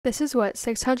This is what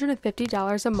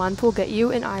 $650 a month will get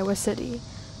you in Iowa City.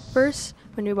 First,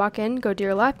 when we walk in, go to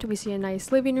your left, we see a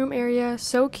nice living room area,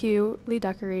 so cutely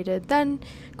decorated. Then,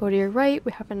 go to your right,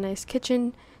 we have a nice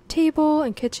kitchen table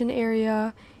and kitchen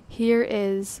area. Here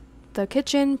is the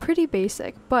kitchen, pretty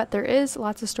basic, but there is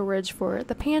lots of storage for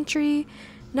the pantry.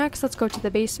 Next, let's go to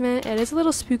the basement. It is a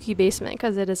little spooky basement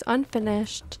because it is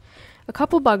unfinished. A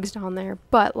couple bugs down there,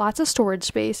 but lots of storage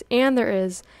space, and there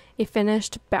is a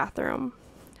finished bathroom.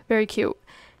 Very cute.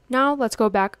 Now let's go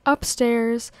back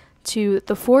upstairs to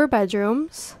the 4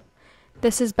 bedrooms.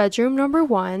 This is bedroom number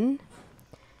 1.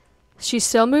 She's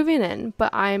still moving in,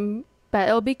 but I bet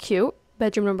it'll be cute.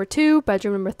 Bedroom number 2,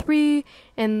 bedroom number 3,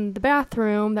 and the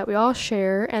bathroom that we all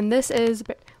share. And this is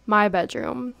my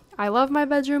bedroom. I love my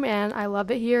bedroom and I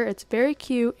love it here. It's very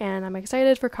cute and I'm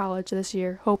excited for college this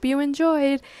year. Hope you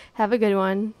enjoyed. Have a good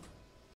one.